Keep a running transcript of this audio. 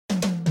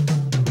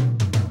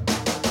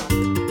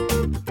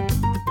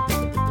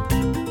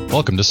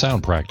Welcome to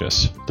Sound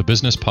Practice, the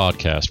business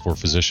podcast for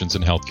physicians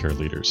and healthcare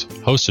leaders,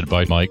 hosted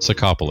by Mike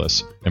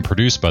Sakopoulos and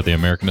produced by the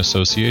American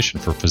Association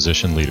for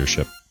Physician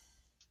Leadership.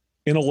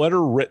 In a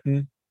letter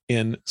written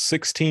in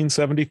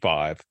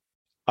 1675,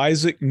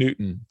 Isaac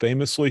Newton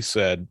famously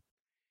said,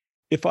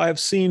 "If I have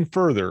seen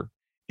further,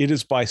 it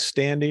is by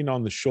standing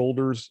on the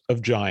shoulders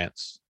of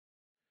giants."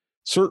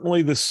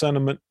 Certainly, this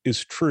sentiment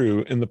is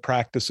true in the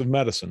practice of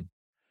medicine.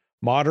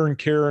 Modern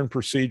care and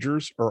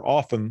procedures are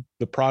often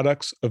the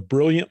products of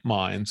brilliant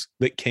minds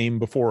that came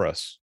before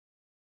us.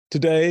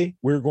 Today,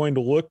 we're going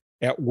to look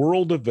at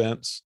world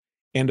events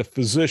and a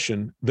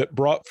physician that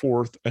brought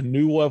forth a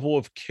new level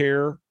of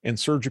care and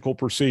surgical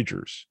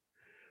procedures.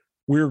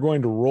 We're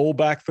going to roll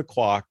back the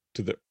clock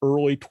to the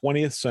early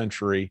 20th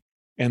century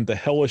and the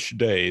hellish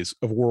days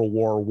of World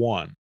War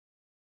I.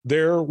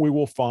 There we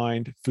will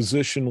find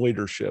physician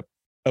leadership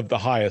of the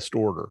highest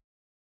order.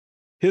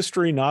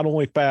 History not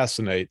only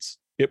fascinates,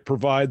 it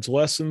provides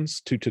lessons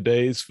to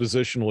today's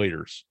physician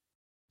leaders.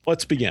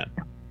 Let's begin.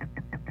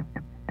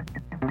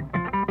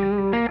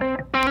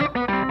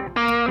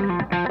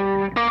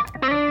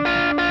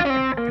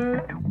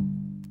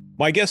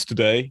 My guest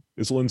today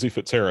is Lindsey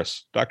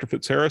Fitzharris. Dr.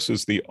 Fitzharris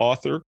is the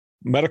author,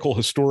 medical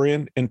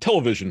historian, and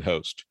television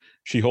host.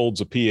 She holds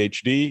a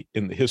PhD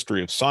in the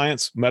history of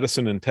science,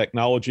 medicine, and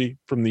technology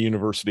from the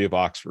University of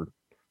Oxford.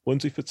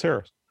 Lindsey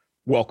Fitzharris,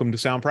 welcome to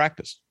Sound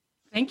Practice.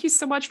 Thank you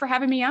so much for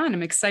having me on.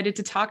 I'm excited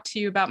to talk to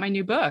you about my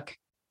new book.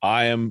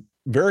 I am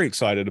very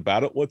excited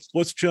about it.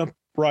 Let's jump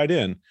right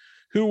in.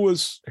 Who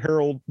was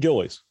Harold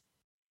Gillies?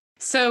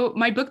 So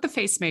my book, The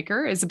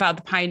Facemaker, is about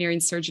the pioneering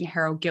surgeon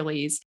Harold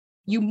Gillies.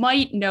 You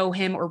might know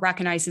him or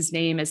recognize his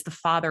name as the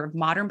father of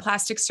modern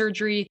plastic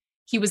surgery.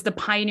 He was the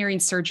pioneering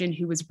surgeon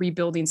who was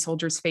rebuilding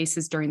soldiers'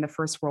 faces during the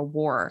First World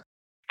War.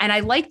 And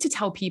I like to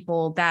tell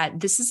people that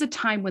this is a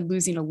time when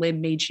losing a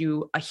limb made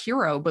you a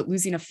hero, but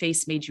losing a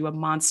face made you a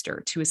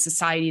monster to a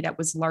society that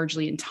was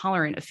largely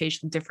intolerant of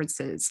facial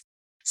differences.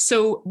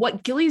 So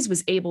what Gillies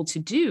was able to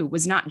do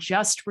was not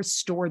just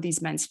restore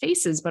these men's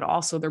faces, but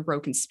also their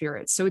broken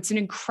spirits. So it's an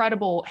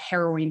incredible,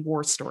 harrowing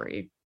war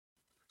story.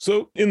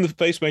 So in The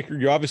Facemaker,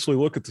 you obviously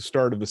look at the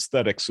start of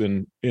aesthetics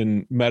in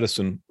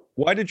medicine.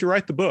 Why did you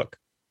write the book?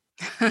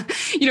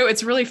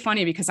 It's really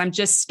funny because I'm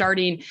just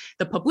starting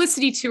the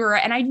publicity tour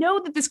and I know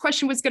that this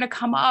question was going to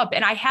come up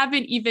and I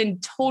haven't even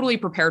totally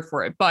prepared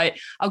for it, but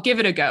I'll give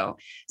it a go.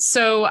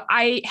 So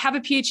I have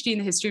a PhD in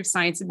the history of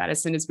science and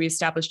medicine, as we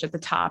established at the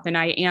top, and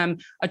I am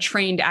a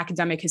trained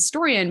academic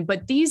historian.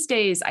 But these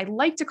days, I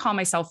like to call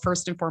myself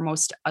first and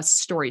foremost a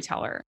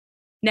storyteller.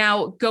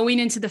 Now, going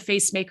into The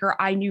Facemaker,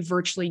 I knew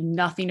virtually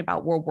nothing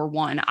about World War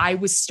I. I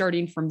was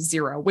starting from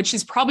zero, which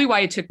is probably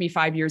why it took me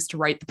 5 years to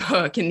write the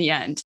book in the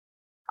end.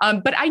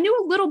 But I knew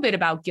a little bit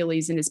about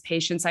Gillies and his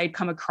patients. I had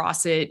come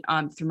across it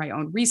through my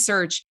own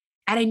research,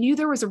 and I knew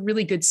there was a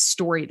really good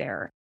story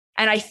there.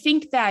 And I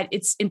think that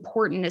it's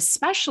important,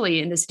 especially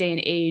in this day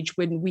and age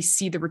when we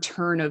see the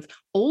return of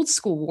old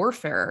school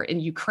warfare in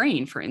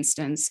Ukraine, for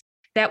instance,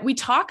 that we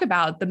talk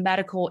about the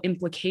medical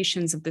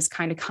implications of this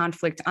kind of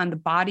conflict on the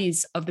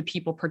bodies of the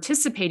people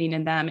participating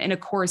in them. And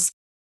of course,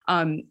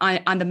 on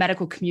the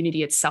medical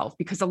community itself,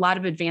 because a lot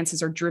of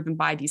advances are driven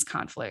by these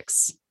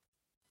conflicts.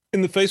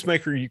 In The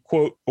Facemaker, you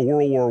quote a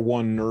World War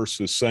I nurse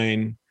as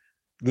saying,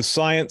 "The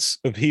science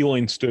of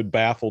healing stood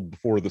baffled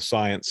before the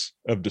science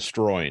of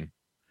destroying."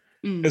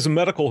 As a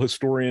medical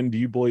historian, do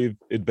you believe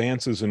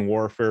advances in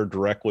warfare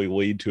directly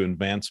lead to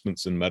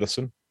advancements in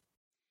medicine?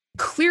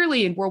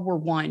 Clearly, in World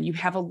War I, you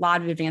have a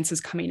lot of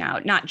advances coming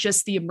out, not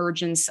just the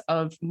emergence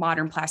of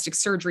modern plastic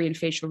surgery and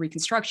facial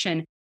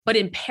reconstruction, but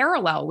in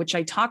parallel, which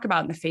I talk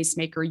about in The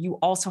Facemaker, you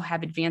also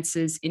have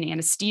advances in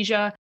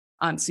anesthesia.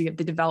 So you have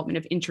the development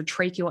of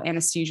intratracheal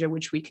anesthesia,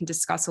 which we can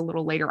discuss a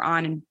little later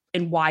on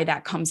and why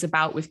that comes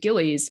about with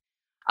Gillies.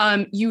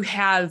 You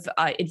have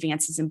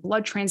advances in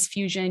blood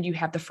transfusion. You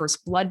have the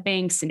first blood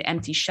banks and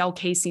empty shell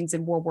casings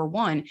in World War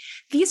I.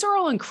 These are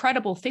all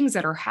incredible things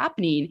that are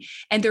happening,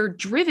 and they're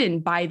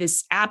driven by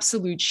this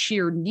absolute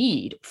sheer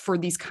need for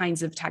these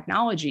kinds of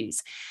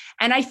technologies.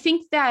 And I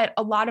think that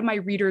a lot of my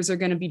readers are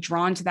going to be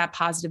drawn to that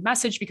positive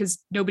message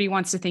because nobody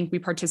wants to think we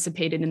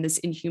participated in this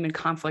inhuman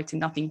conflict and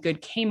nothing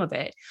good came of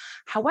it.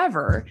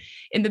 However,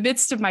 in the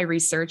midst of my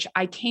research,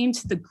 I came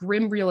to the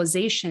grim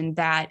realization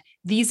that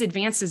these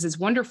advances, as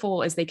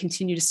wonderful as they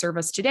continue to serve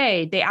us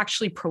today, they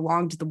actually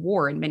prolonged the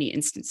war in many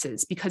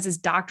instances because as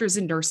doctors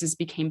and nurses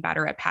became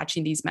better at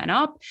patching these men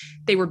up,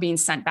 they were being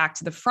sent back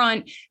to the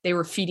front, they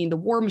were feeding the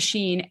war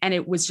machine, and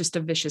it was just a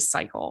vicious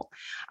cycle.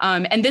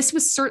 And this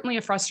was certainly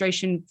a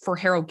frustration for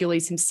Harold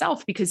Gillies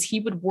himself because he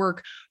would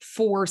work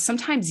for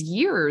sometimes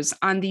years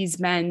on these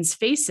men's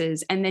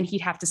faces, and then he'd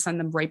have to send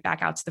them right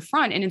back out to the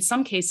front. And in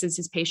some cases,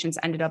 his patients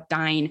ended up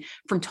dying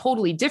from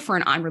totally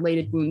different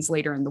unrelated wounds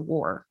later in the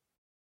war.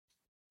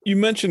 You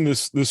mentioned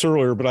this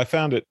earlier, but I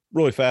found it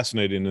really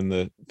fascinating in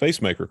The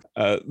Facemaker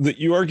that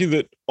you argue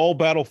that all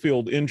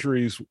battlefield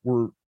injuries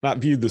were not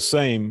viewed the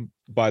same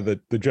by the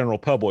general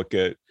public.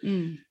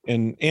 An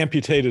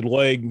amputated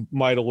leg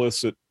might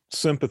elicit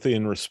sympathy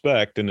and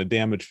respect, and a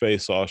damaged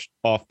face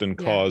often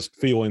caused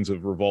feelings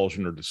of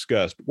revulsion or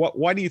disgust.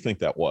 Why do you think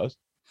that was?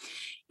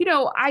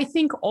 I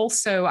think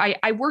also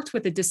I worked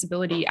with a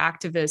disability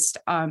activist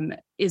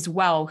as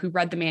well, who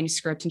read the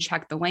manuscript and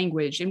checked the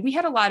language. And we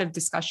had a lot of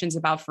discussions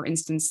about, for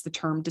instance, the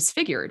term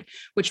disfigured,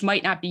 which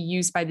might not be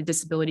used by the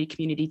disability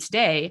community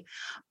today.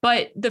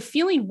 But the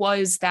feeling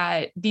was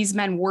that these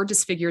men were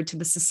disfigured to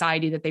the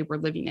society that they were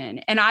living in.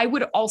 And I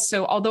would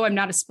also, although I'm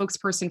not a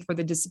spokesperson for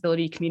the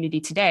disability community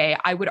today,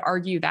 I would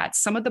argue that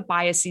some of the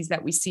biases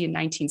that we see in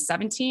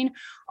 1917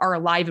 are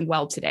alive and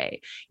well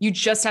today. You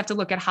just have to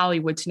look at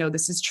Hollywood to know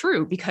this is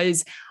true,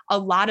 because a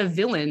lot of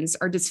villains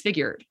are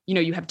disfigured.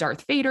 You have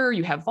Darth Vader,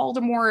 you have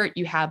Voldemort,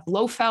 you have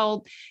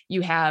Blofeld,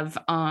 you have,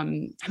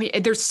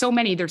 there's so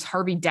many. There's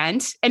Harvey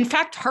Dent. In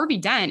fact, Harvey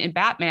Dent in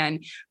Batman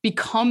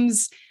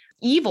becomes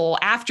evil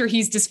after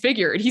he's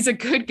disfigured. He's a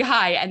good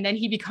guy, and then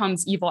he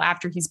becomes evil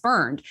after he's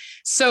burned.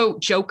 So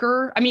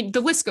Joker,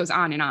 the list goes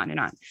on and on and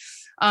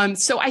on.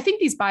 So I think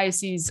these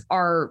biases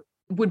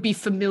would be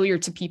familiar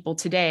to people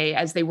today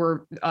as they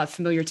were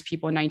familiar to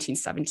people in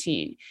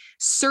 1917.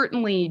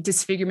 Certainly,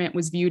 disfigurement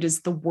was viewed as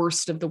the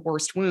worst of the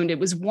worst wound. It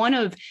was one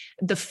of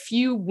the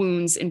few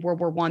wounds in World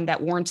War I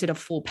that warranted a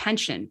full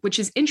pension, which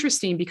is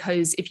interesting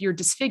because if you're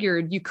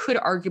disfigured, you could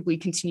arguably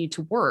continue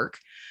to work.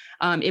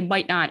 It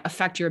might not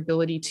affect your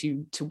ability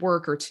to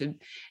work or to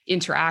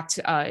interact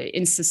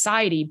in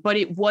society, but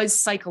it was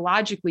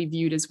psychologically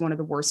viewed as one of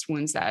the worst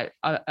wounds that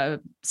a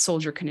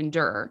soldier can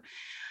endure.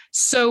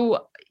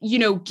 So,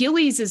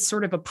 Gillies is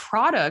sort of a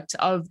product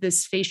of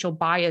this facial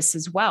bias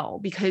as well,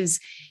 because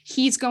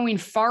he's going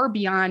far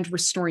beyond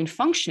restoring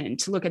function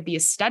to look at the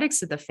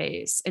aesthetics of the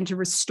face and to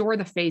restore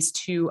the face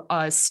to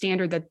a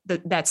standard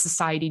that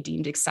society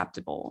deemed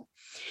acceptable.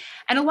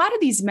 And a lot of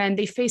these men,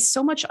 they face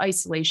so much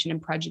isolation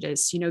and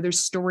prejudice. There's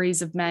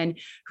stories of men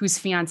whose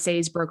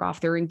fiancés broke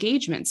off their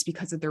engagements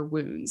because of their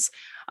wounds.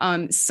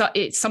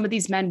 Some of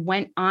these men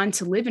went on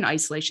to live in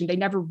isolation. They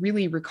never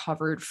really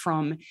recovered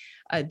from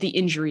the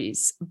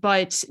injuries.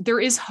 But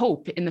there is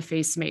hope in the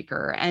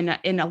Facemaker,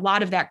 and a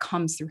lot of that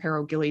comes through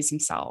Harold Gillies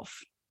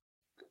himself.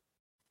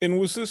 And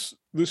was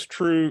this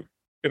true?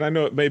 And I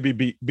know it may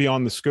be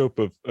beyond the scope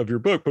of your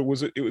book, but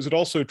was it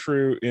also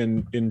true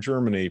in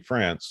Germany,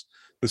 France?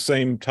 The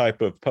same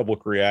type of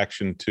public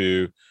reaction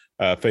to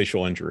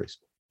facial injuries?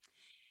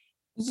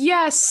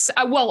 Yes.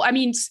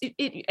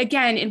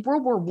 Again, in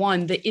World War I,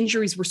 the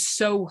injuries were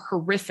so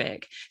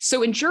horrific.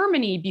 So in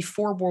Germany,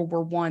 before World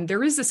War I,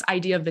 there is this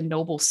idea of the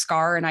noble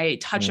scar. And I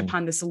touch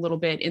upon this a little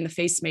bit in the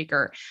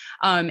Facemaker.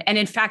 And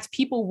in fact,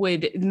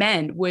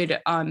 men would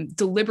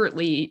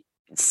deliberately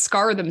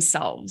scar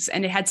themselves.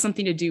 And it had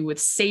something to do with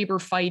saber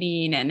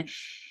fighting, and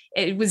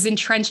it was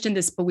entrenched in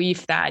this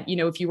belief that,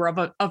 if you were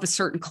of a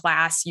certain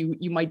class,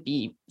 you might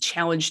be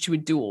challenged to a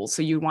duel.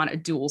 So you want a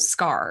dual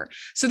scar.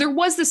 So there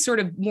was this sort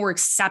of more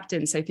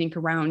acceptance, I think,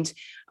 around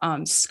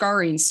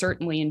scarring,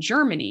 certainly in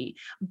Germany.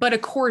 But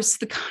of course,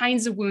 the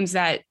kinds of wounds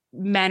that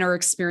men are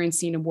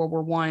experiencing in World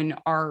War I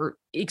are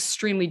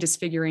extremely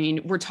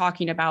disfiguring. We're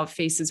talking about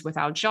faces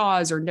without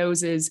jaws or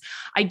noses.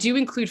 I do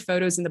include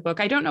photos in the book.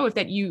 I don't know if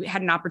that you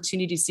had an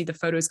opportunity to see the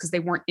photos because they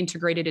weren't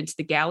integrated into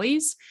the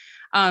galleys.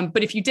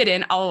 But if you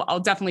didn't, I'll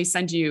definitely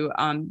send you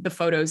the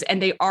photos, and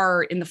they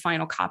are in the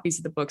final copies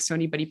of the book. So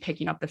anybody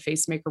picking up the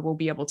Facemaker will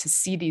be able to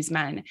see these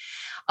men.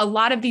 A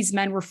lot of these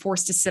men were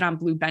forced to sit on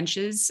blue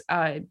benches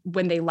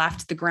when they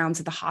left the grounds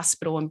of the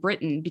hospital in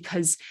Britain,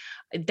 because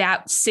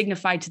that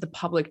signified to the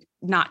public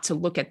not to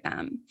look at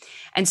them.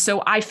 And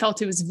so I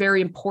felt it was very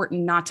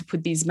important not to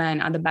put these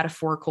men on the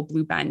metaphorical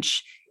blue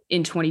bench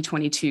in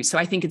 2022. So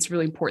I think it's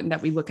really important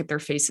that we look at their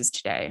faces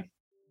today.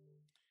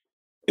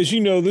 As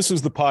you know, this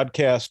is the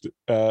podcast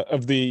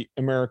of the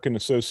American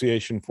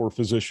Association for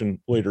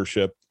Physician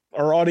Leadership.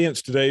 Our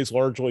audience today is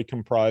largely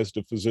comprised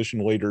of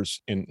physician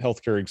leaders and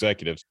healthcare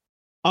executives.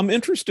 I'm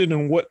interested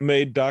in what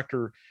made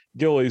Dr.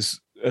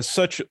 Gillies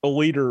such a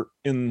leader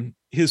in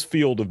his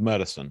field of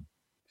medicine.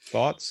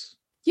 Thoughts?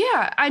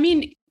 Yeah,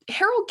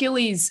 Harold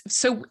Gillies,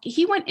 so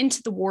he went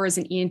into the war as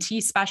an ENT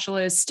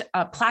specialist.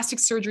 Plastic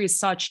surgery as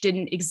such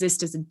didn't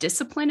exist as a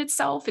discipline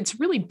itself. It's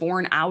really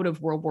born out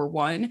of World War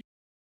I.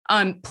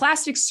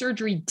 Plastic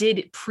surgery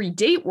did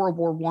predate World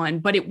War I,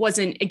 but it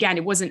wasn't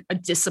a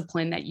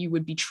discipline that you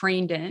would be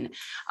trained in.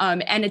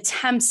 And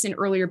attempts in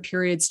earlier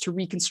periods to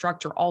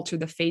reconstruct or alter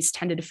the face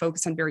tended to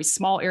focus on very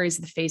small areas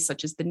of the face,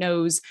 such as the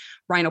nose,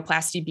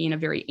 rhinoplasty being a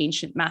very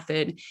ancient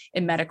method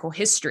in medical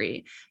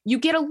history. You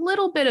get a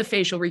little bit of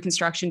facial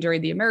reconstruction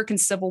during the American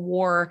Civil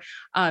War.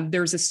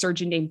 There's a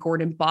surgeon named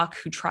Gordon Buck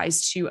who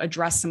tries to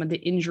address some of the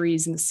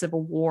injuries in the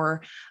Civil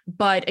War.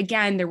 But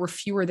again, there were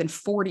fewer than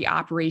 40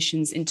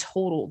 operations in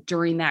total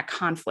during that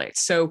conflict.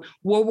 So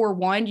World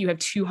War I, you have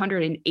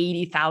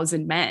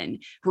 280,000 men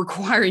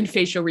requiring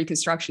facial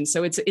reconstruction.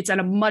 So it's at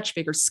a much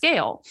bigger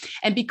scale.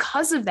 And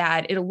because of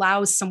that, it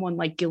allows someone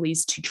like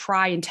Gillies to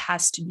try and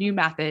test new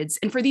methods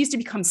and for these to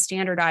become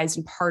standardized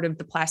and part of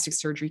the plastic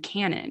surgery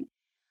canon.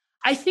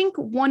 I think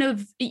when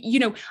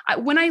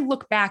I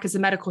look back as a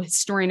medical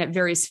historian at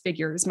various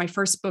figures, my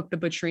first book, The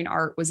Butchering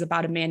Art, was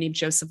about a man named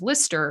Joseph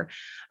Lister,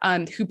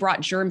 who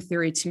brought germ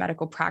theory to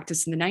medical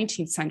practice in the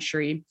 19th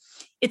century.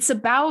 It's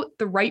about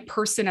the right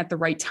person at the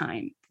right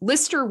time.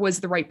 Lister was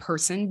the right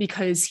person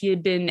because he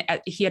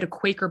had a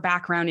Quaker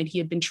background and he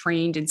had been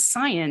trained in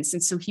science.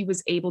 And so he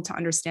was able to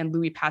understand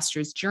Louis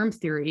Pasteur's germ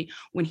theory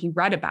when he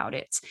read about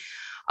it.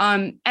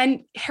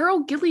 And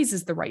Harold Gillies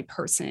is the right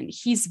person.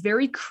 He's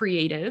very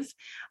creative,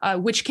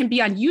 which can be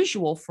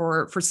unusual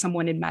for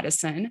someone in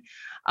medicine.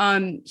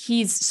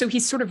 He's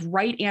sort of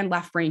right and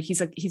left brain.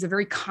 He's a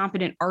very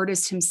competent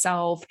artist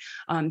himself.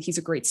 He's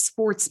a great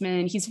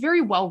sportsman. He's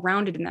very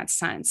well-rounded in that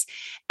sense.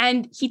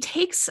 And he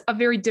takes a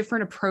very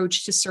different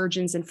approach to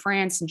surgeons in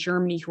France and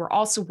Germany who are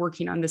also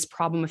working on this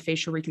problem of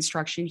facial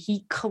reconstruction.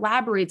 He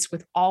collaborates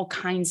with all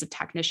kinds of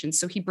technicians.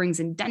 So he brings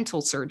in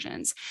dental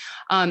surgeons,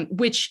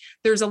 which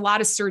there's a lot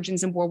of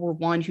surgeons in World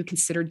War I who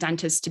consider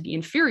dentists to be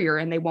inferior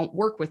and they won't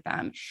work with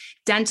them.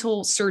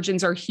 Dental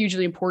surgeons are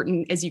hugely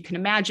important, as you can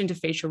imagine, to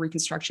facial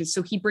reconstruction.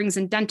 So he brings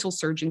in dental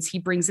surgeons. He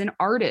brings in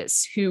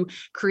artists who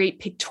create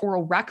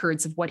pictorial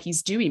records of what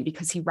he's doing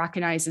because he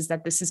recognizes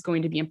that this is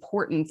going to be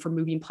important for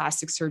moving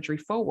plastic surgery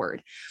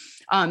forward.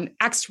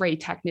 X-ray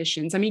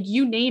technicians, I mean,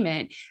 you name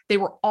it, they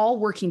were all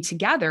working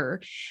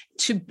together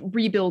to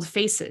rebuild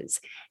faces.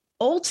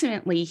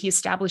 Ultimately, he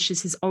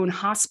establishes his own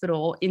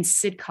hospital in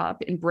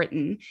Sidcup in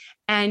Britain,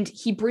 and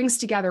he brings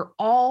together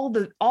all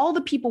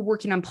the people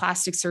working on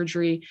plastic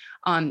surgery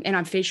and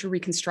on facial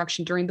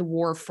reconstruction during the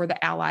war for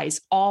the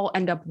Allies all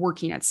end up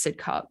working at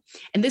Sidcup.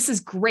 And this is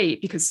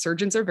great because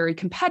surgeons are very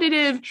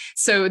competitive.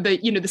 So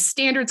the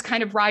standards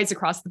kind of rise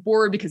across the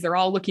board because they're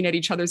all looking at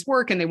each other's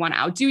work and they want to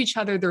outdo each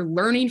other. They're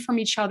learning from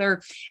each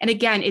other. And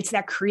again, it's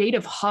that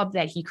creative hub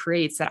that he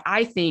creates that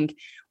I think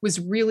was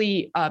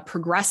really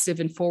progressive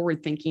and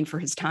forward thinking for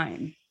his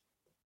time.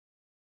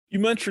 You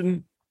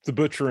mentioned The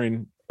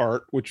Butchering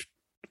Art, which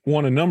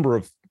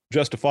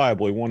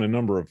justifiably won a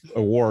number of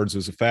awards,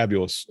 as a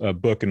fabulous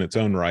book in its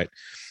own right.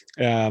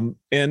 And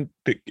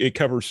it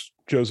covers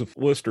Joseph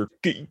Lister.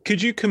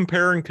 Could you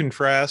compare and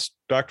contrast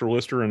Dr.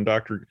 Lister and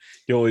Dr.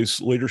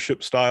 Gillies'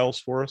 leadership styles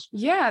for us?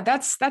 Yeah,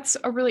 that's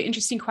a really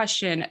interesting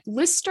question.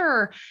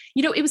 Lister,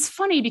 it was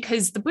funny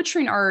because The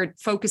Butchering Art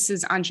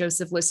focuses on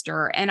Joseph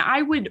Lister, and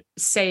I would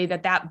say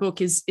that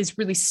book is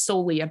really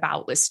solely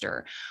about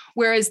Lister,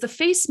 whereas The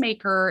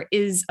Facemaker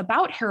is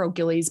about Harold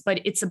Gillies,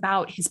 but it's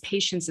about his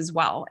patients as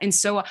well. And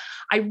so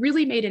I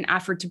really made an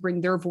effort to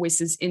bring their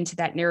voices into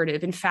that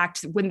narrative. In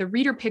fact, when the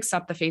reader picks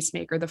up The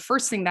Facemaker, the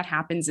first thing that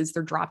happens is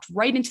they're dropped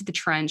right into the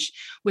trench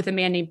with a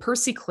man named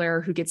Percy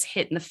Clare who gets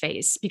hit in the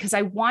face, because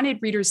I wanted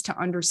readers to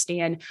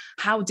understand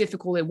how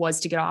difficult it was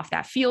to get off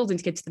that field and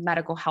to get to the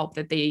medical help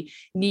that they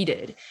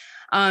needed.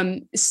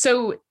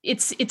 So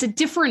it's a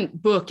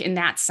different book in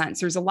that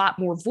sense. There's a lot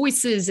more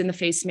voices in The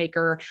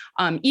Facemaker.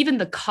 Even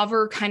the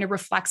cover kind of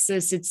reflects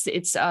this.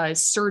 It's a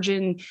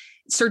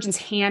surgeon's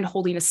hand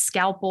holding a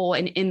scalpel,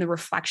 and in the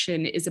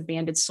reflection is a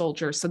banded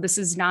soldier. So this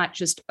is not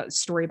just a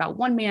story about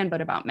one man, but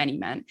about many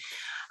men.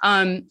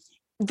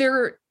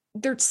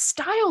 Their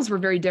styles were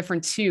very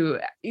different too.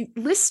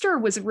 Lister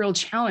was a real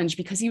challenge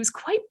because he was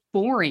quite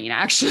boring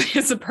actually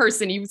as a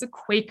person. He was a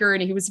Quaker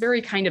and he was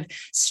very kind of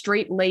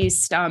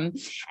straight-laced. And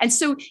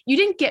so you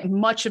didn't get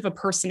much of a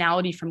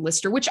personality from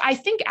Lister, which I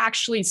think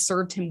actually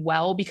served him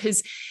well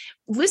because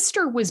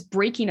Lister was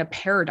breaking a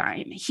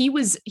paradigm. He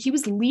was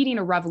leading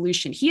a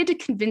revolution. He had to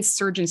convince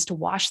surgeons to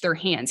wash their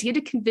hands. He had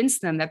to convince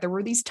them that there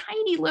were these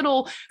tiny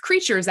little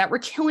creatures that were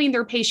killing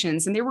their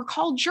patients, and they were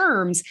called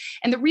germs.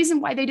 And the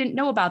reason why they didn't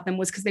know about them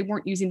was because they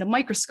weren't using the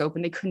microscope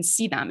and they couldn't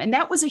see them. And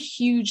that was a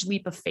huge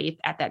leap of faith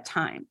at that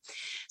time.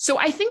 So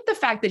I think the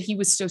fact that he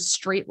was so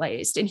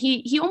straight-laced, and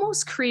he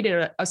almost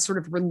created a sort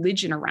of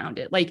religion around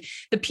it. Like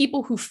the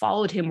people who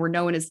followed him were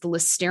known as the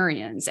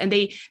Listerians, and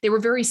they were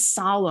very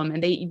solemn,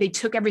 and they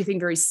took everything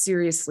very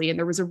seriously. And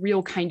there was a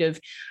real kind of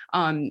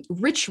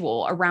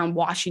ritual around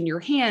washing your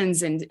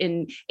hands and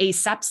in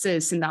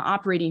asepsis in the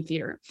operating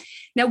theater.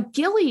 Now,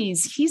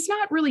 Gillies, he's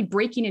not really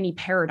breaking any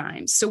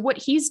paradigms. So what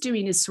he's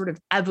doing is sort of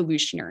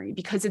evolutionary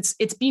because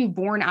it's being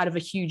born out of a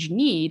huge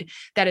need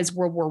that is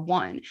World War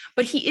I.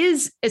 But he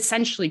is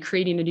essentially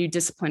creating a new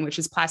discipline, which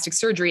is plastic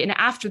surgery. And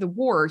after the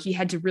war, he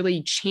had to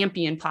really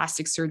champion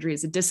plastic surgery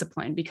as a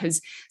discipline because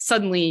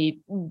suddenly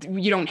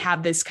you don't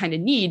have this kind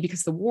of need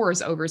because the war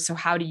is over. So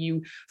how do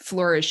you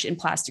flourish in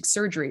plastic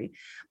surgery?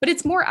 But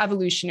it's more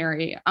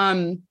evolutionary.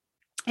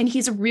 And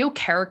he's a real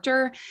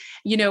character.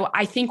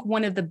 I think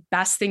one of the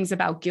best things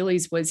about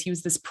Gillies was he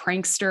was this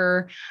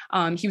prankster.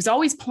 He was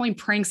always pulling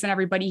pranks on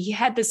everybody. He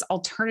had this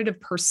alternative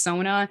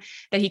persona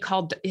that he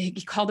called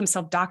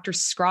himself Dr.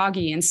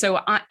 Scroggy. And so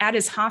at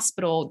his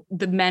hospital,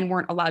 the men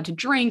weren't allowed to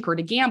drink or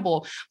to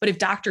gamble. But if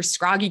Dr.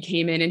 Scroggy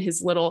came in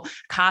his little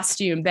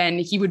costume, then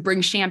he would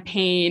bring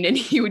champagne and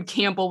he would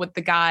gamble with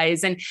the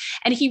guys. And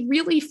he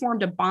really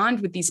formed a bond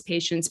with these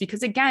patients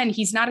because, again,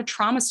 he's not a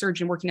trauma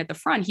surgeon working at the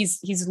front.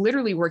 He's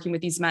literally working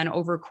with these men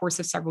over a course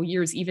of several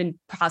years, even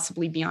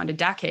possibly beyond a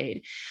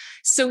decade.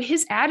 So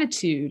his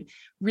attitude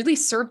really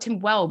served him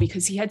well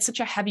because he had such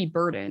a heavy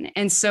burden.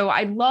 And so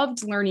I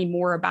loved learning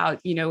more about,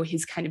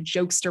 his kind of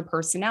jokester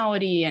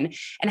personality and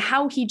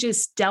how he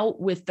just dealt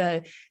with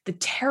the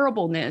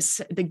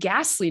terribleness, the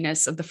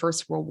ghastliness of the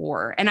First World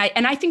War. And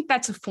I think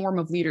that's a form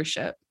of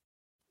leadership.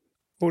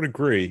 I would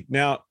agree.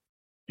 Now,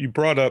 you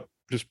brought up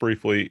just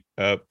briefly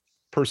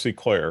Percy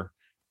Clare,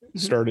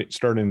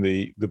 starting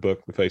the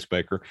book, The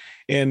Facemaker.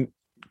 And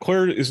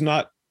Clare is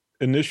not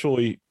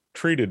initially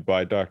treated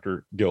by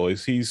Dr.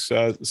 Gillies. He's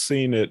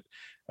seen at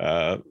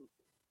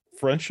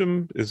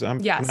Frensham,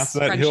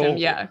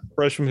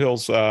 Frensham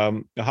Hills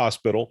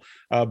Hospital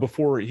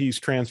before he's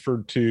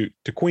transferred to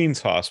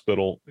Queen's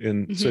Hospital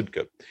in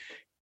Sidcup.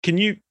 Can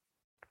you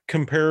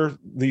compare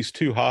these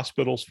two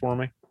hospitals for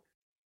me?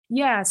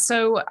 Yeah.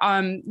 So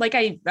like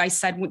I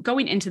said,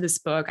 going into this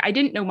book, I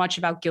didn't know much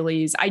about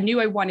Gillies. I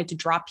knew I wanted to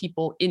draw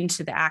people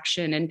into the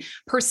action. And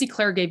Percy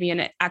Clare gave me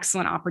an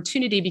excellent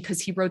opportunity because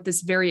he wrote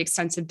this very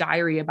extensive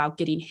diary about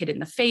getting hit in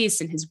the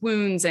face and his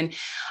wounds. And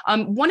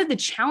one of the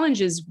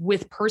challenges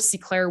with Percy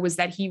Clare was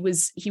that he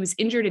was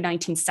injured in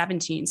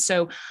 1917.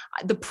 So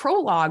the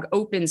prologue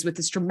opens with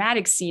this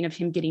dramatic scene of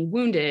him getting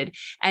wounded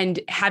and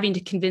having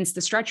to convince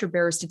the stretcher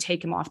bearers to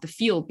take him off the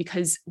field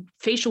because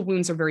facial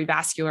wounds are very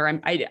vascular.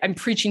 I'm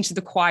preaching to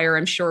the choir,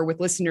 I'm sure, with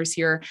listeners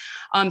here.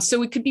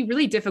 So it could be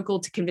really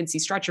difficult to convince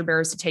these stretcher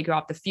bearers to take you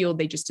off the field.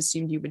 They just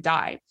assumed you would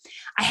die.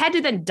 I had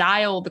to then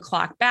dial the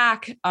clock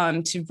back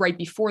to right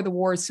before the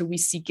war. So we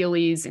see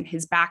Gillies and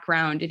his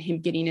background and him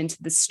getting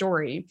into the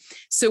story.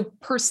 So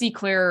Percy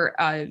Clare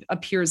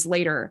appears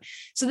later.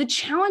 So the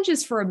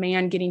challenges for a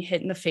man getting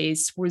hit in the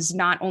face was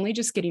not only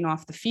just getting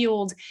off the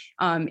field,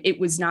 it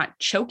was not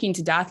choking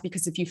to death,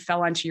 because if you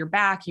fell onto your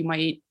back, you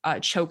might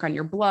choke on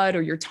your blood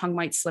or your tongue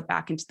might slip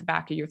back into the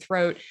back of your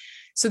throat.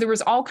 So there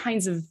was all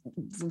kinds of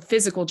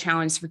physical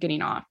challenges for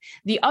getting off.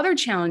 The other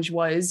challenge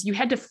was you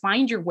had to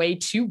find your way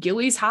to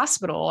Gillies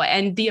Hospital,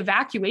 and the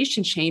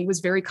evacuation chain was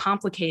very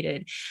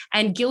complicated.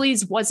 And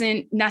Gillies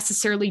wasn't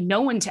necessarily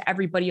known to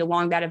everybody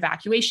along that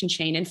evacuation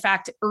chain. In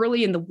fact,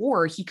 early in the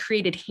war, he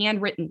created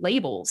handwritten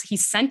labels. He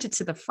sent it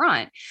to the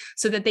front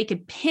so that they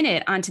could pin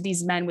it onto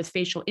these men with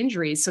facial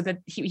injuries, so that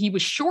he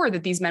was sure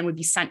that these men would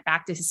be sent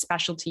back to his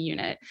specialty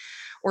unit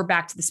or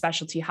back to the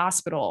specialty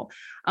hospital.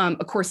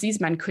 Of course,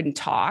 these men couldn't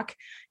talk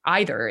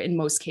either in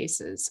most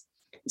cases.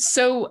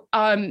 So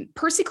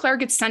Percy Clare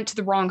gets sent to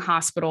the wrong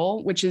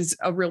hospital, which is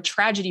a real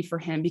tragedy for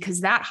him because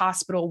that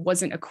hospital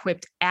wasn't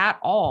equipped at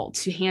all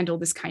to handle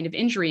this kind of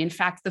injury. In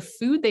fact, the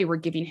food they were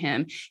giving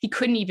him, he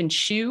couldn't even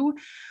chew.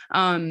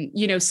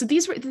 So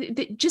these were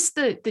just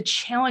the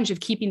challenge of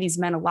keeping these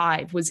men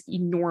alive was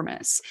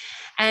enormous.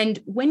 And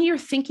when you're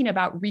thinking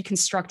about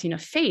reconstructing a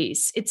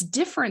face, it's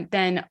different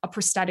than a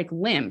prosthetic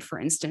limb, for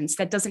instance,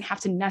 that doesn't have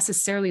to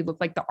necessarily look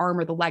like the arm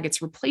or the leg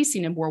it's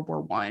replacing in World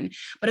War I.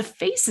 But a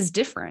face is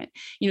different.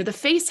 The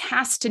face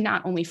has to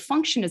not only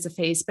function as a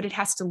face, but it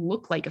has to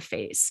look like a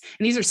face.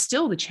 And these are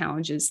still the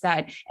challenges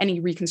that any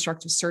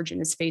reconstructive surgeon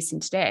is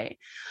facing today.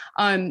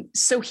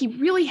 So he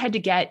really had to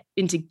get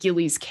into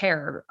Gillies'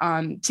 care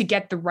to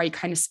get the right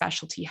kind of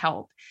specialty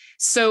help.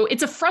 So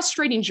it's a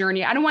frustrating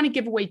journey. I don't want to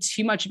give away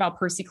too much about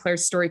Percy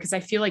Clare's story because I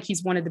feel like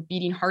he's one of the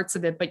beating hearts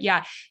of it. But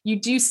yeah, you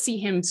do see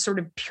him sort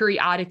of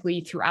periodically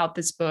throughout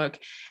this book.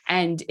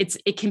 And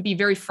it can be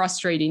very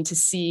frustrating to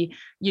see,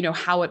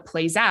 how it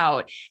plays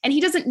out. And he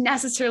doesn't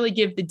necessarily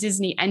give the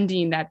Disney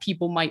ending that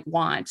people might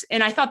want.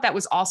 And I thought that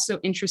was also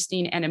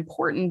interesting and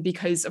important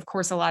because, of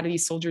course, a lot of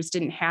these soldiers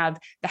didn't have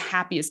the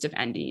happiest of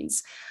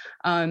endings.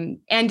 And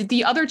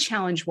the other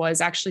challenge was,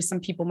 actually,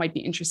 some people might be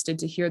interested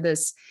to hear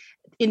this.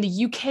 In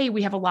the UK,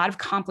 we have a lot of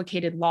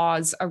complicated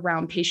laws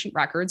around patient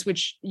records,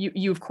 which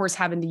you of course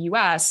have in the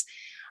US.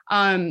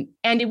 And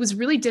it was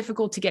really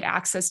difficult to get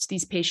access to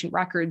these patient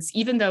records,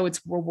 even though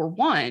it's World War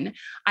I.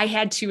 I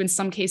had to, in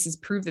some cases,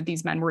 prove that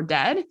these men were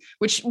dead,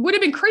 which would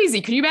have been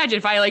crazy. Can you imagine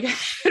if I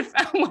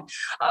found,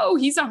 oh,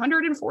 he's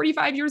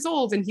 145 years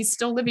old and he's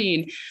still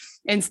living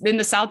in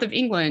the south of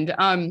England.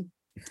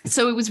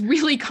 So it was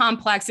really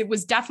complex. It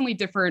was definitely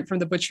different from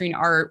the butchering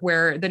art,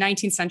 where the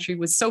 19th century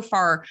was so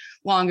far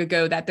long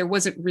ago that there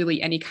wasn't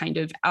really any kind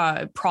of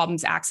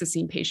problems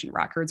accessing patient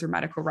records or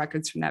medical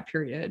records from that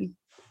period.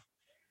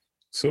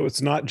 So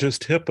it's not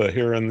just HIPAA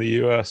here in the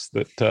U.S.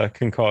 that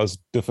can cause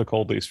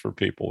difficulties for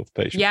people with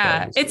patient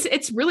problems.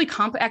 It's really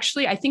complex.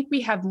 Actually, I think we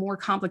have more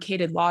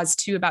complicated laws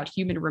too about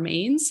human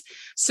remains.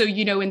 So,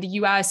 in the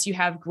U.S. you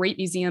have great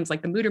museums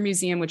like the Mutter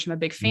Museum, which I'm a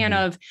big fan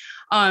of.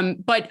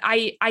 But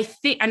I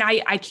think, and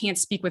I can't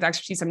speak with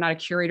expertise, I'm not a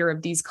curator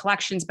of these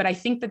collections, but I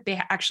think that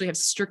they actually have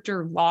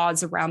stricter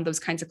laws around those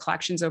kinds of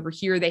collections over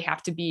here. They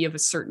have to be of a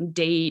certain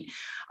date.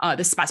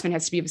 The specimen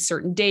has to be of a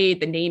certain date.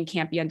 The name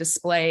can't be on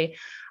display.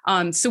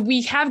 So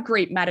we have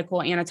great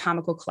medical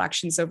anatomical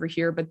collections over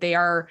here, but they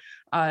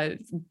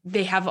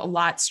have a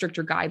lot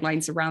stricter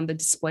guidelines around the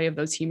display of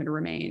those human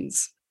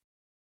remains.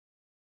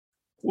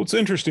 Well, it's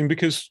interesting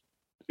because,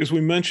 as we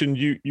mentioned,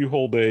 you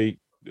hold a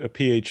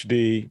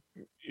PhD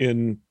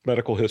in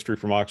medical history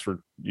from Oxford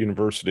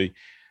University.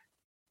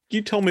 Can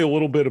you tell me a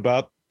little bit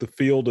about the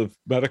field of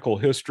medical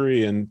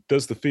history, and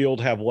does the field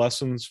have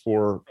lessons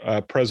for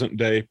present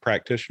day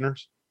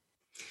practitioners?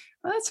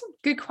 Well, that's a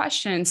good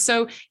question.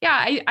 So,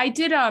 yeah, I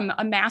did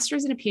a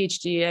master's and a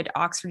PhD at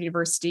Oxford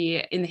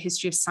University in the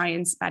history of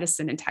science,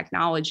 medicine, and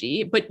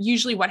technology. But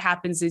usually what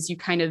happens is you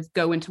kind of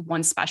go into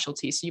one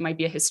specialty. So you might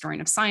be a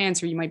historian of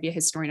science or you might be a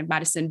historian of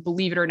medicine.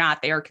 Believe it or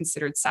not, they are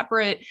considered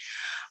separate.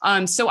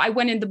 So I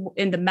went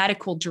in the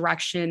medical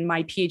direction.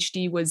 My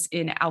PhD was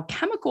in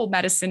alchemical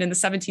medicine in the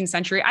 17th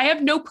century. I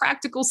have no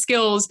practical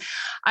skills.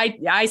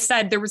 I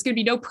said there was going to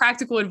be no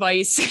practical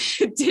advice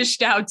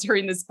dished out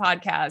during this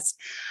podcast.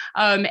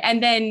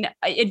 And then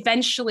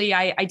eventually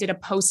I did a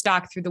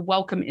postdoc through the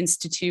Wellcome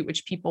Institute,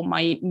 which people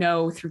might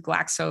know through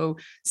GlaxoSmith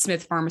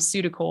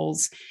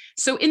Pharmaceuticals.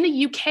 So in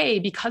the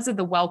UK, because of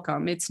the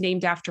Wellcome, it's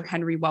named after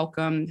Henry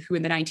Wellcome, who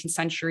in the 19th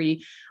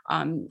century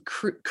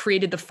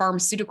created the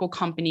pharmaceutical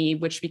company,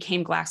 which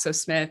became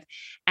GlaxoSmith.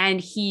 And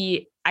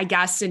he, I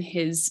guess in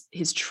his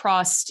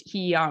trust,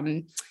 he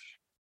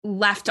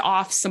left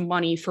off some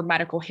money for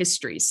medical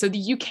history. So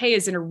the UK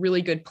is in a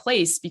really good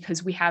place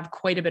because we have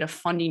quite a bit of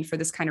funding for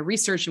this kind of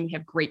research, and we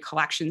have great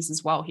collections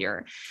as well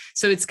here.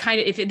 So it's kind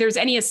of, if there's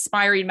any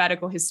aspiring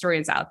medical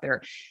historians out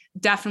there,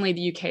 definitely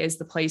the UK is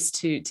the place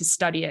to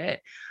study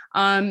it.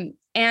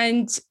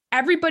 And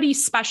everybody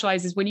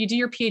specializes. When you do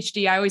your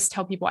PhD, I always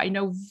tell people I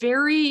know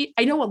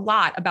a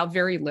lot about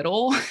very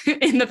little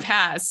in the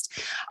past.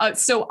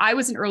 So I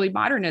was an early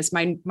modernist.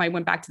 Mine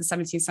went back to the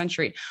 17th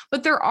century,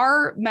 but there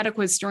are medical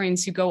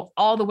historians who go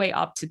all the way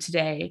up to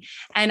today.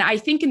 And I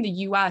think in the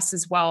US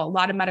as well, a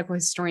lot of medical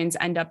historians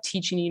end up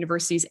teaching in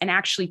universities and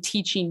actually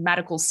teaching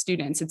medical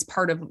students. It's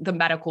part of the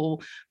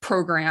medical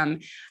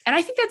program. And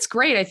I think that's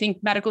great. I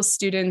think medical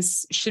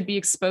students should be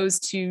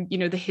exposed to,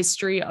 the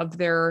history of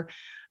their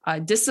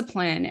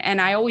discipline.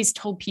 And I always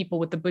told people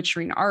with the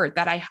butchering art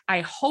that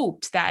I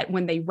hoped that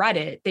when they read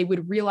it, they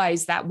would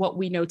realize that what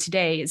we know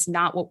today is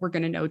not what we're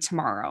going to know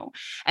tomorrow,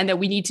 and that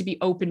we need to be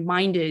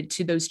open-minded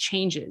to those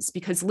changes,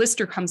 because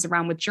Lister comes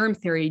around with germ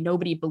theory,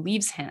 nobody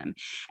believes him,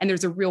 and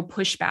there's a real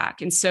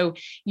pushback. And so,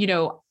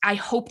 I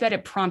hope that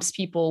it prompts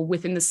people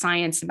within the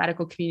science and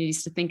medical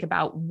communities to think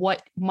about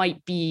what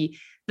might be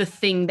the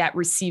thing that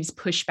receives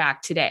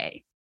pushback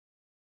today.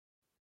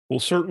 Well,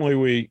 certainly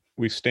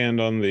we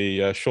stand on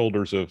the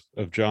shoulders of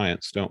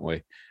giants, don't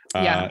we?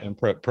 Yeah. In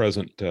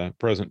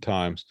present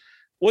times.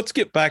 Let's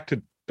get back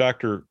to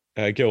Dr.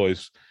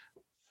 Gillies,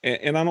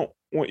 and I don't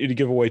want you to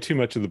give away too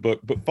much of the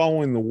book, but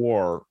following the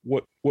war,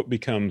 what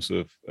becomes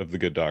of the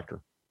good doctor?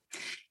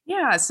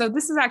 Yeah, so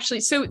this is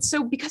actually,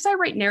 so because I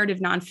write narrative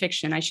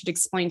nonfiction, I should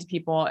explain to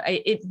people,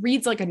 it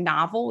reads like a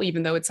novel,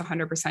 even though it's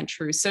 100%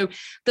 true. So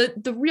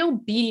the real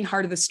beating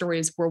heart of the story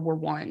is World War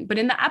I. But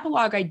in the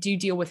epilogue, I do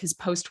deal with his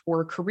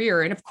post-war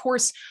career. And of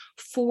course,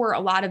 for a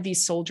lot of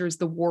these soldiers,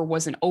 the war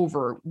wasn't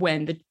over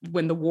when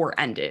the war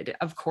ended.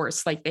 Of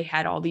course, like they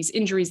had all these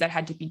injuries that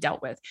had to be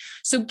dealt with.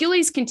 So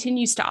Gillies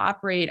continues to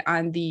operate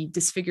on the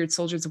disfigured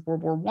soldiers of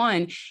World War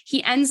I.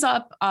 He ends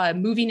up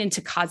moving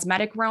into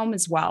cosmetic realm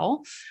as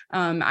well.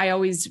 I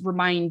always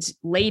remind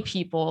lay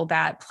people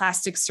that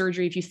plastic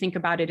surgery, if you think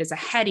about it as a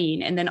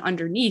heading, and then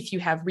underneath you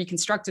have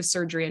reconstructive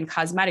surgery and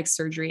cosmetic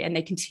surgery, and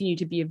they continue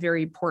to be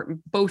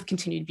both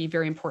continue to be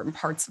very important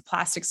parts of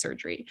plastic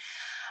surgery.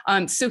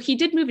 So he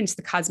did move into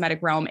the cosmetic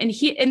realm, and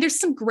there's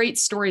some great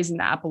stories in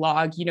the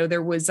epilogue.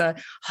 There was a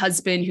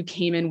husband who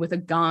came in with a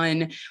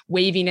gun,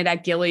 waving it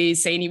at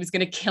Gillies, saying he was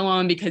going to kill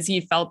him because he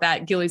felt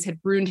that Gillies had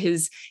ruined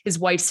his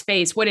wife's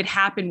face. What had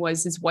happened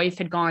was his wife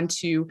had gone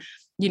to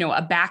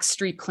a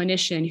backstreet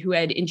clinician who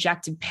had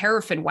injected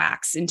paraffin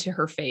wax into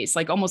her face,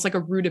 like almost like a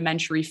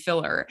rudimentary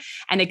filler.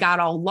 And it got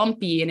all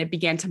lumpy and it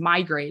began to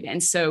migrate.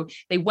 And so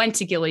they went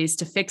to Gillies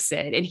to fix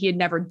it. And he had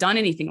never done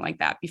anything like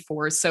that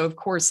before. So of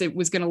course it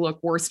was going to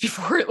look worse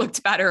before it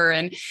looked better.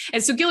 And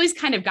so Gillies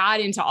kind of got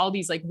into all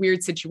these like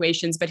weird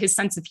situations, but his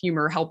sense of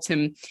humor helped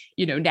him,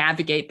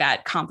 navigate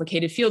that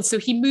complicated field. So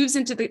he moves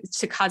into the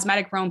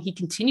cosmetic realm. He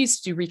continues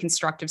to do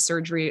reconstructive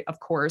surgery, of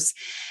course.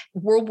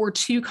 World War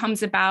II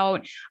comes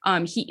about.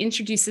 He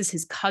introduces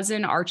his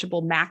cousin,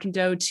 Archibald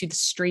McIndoe, to the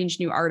strange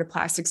new art of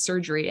plastic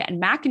surgery.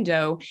 And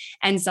McIndoe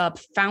ends up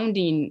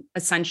founding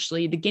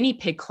essentially the Guinea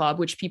Pig Club,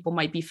 which people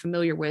might be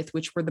familiar with,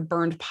 which were the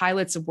burned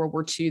pilots of World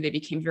War II. They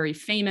became very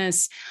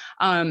famous.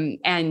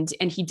 And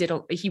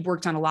he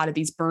worked on a lot of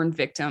these burn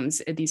victims,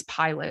 these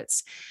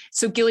pilots.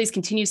 So Gillies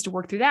continues to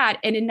work through that.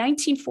 And in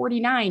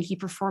 1949, he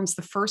performs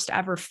the first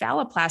ever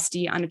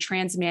phalloplasty on a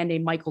trans man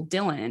named Michael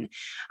Dillon.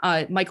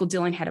 Michael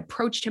Dillon had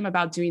approached him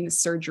about doing the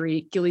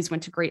surgery. Gillies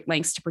went to great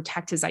lengths to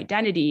protect his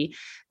identity.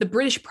 The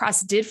British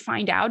press did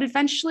find out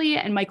eventually,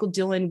 and Michael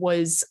Dillon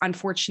was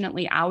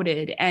unfortunately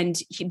outed. And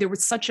there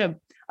was such a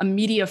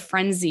media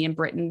frenzy in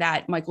Britain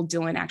that Michael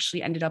Dillon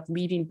actually ended up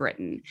leaving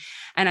Britain.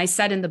 And I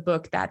said in the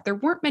book that there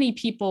weren't many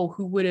people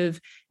who would have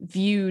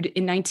viewed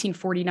in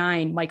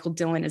 1949 Michael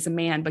Dillon as a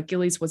man, but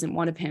Gillies wasn't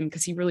one of him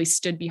because he really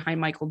stood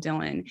behind Michael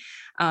Dillon.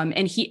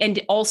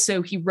 And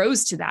also he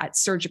rose to that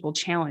surgical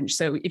challenge.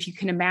 So if you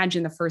can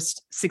imagine the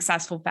first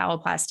successful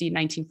phalloplasty in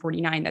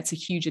 1949, that's a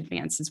huge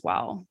advance as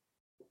well.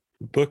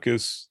 The book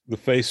is The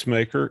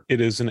Facemaker.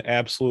 It is an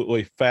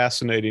absolutely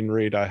fascinating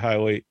read. I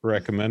highly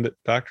recommend it.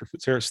 Dr.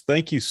 Fitzharris,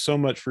 thank you so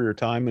much for your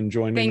time and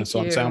joining us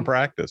on Sound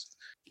Practice.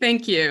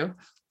 Thank you.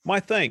 My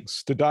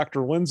thanks to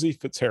Dr. Lindsey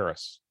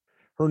Fitzharris.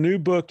 Her new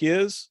book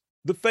is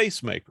The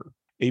Facemaker,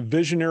 a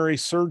visionary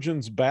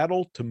surgeon's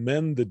battle to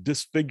mend the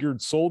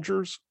disfigured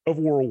soldiers of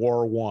World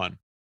War I.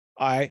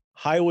 I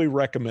highly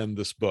recommend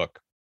this book.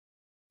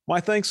 My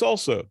thanks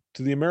also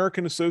to the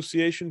American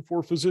Association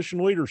for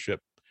Physician Leadership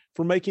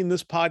for making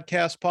this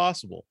podcast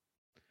possible.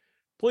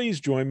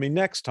 Please join me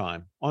next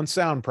time on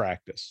Sound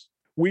Practice.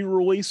 We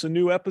release a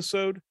new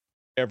episode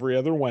every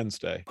other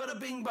Wednesday. Bada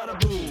bing,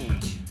 bada boom.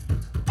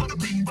 Bada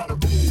bing, bada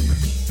boom.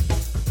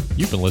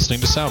 You've been listening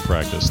to Sound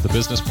Practice, the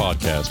business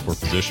podcast for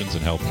physicians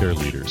and healthcare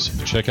leaders.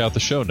 Check out the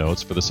show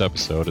notes for this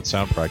episode at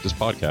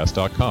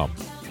soundpracticepodcast.com.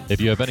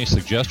 If you have any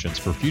suggestions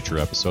for future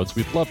episodes,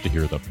 we'd love to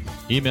hear them.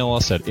 Email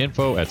us at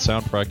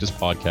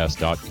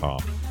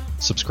info@soundpracticepodcast.com.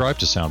 Subscribe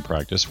to Sound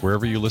Practice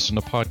wherever you listen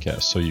to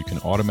podcasts so you can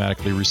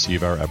automatically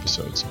receive our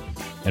episodes.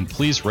 And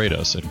please rate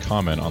us and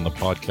comment on the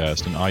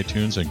podcast in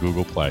iTunes and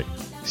Google Play.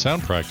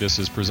 Sound Practice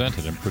is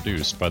presented and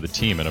produced by the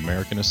team at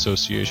American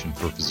Association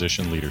for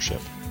Physician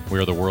Leadership. We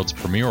are the world's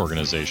premier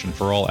organization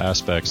for all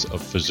aspects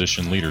of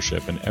physician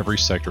leadership in every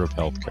sector of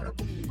healthcare.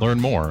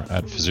 Learn more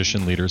at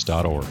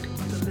physicianleaders.org.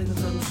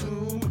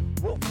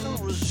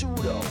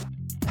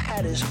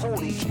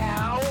 Holy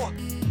cow!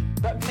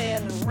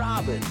 Batman and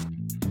Robin.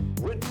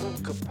 Red Bull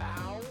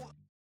Kapow.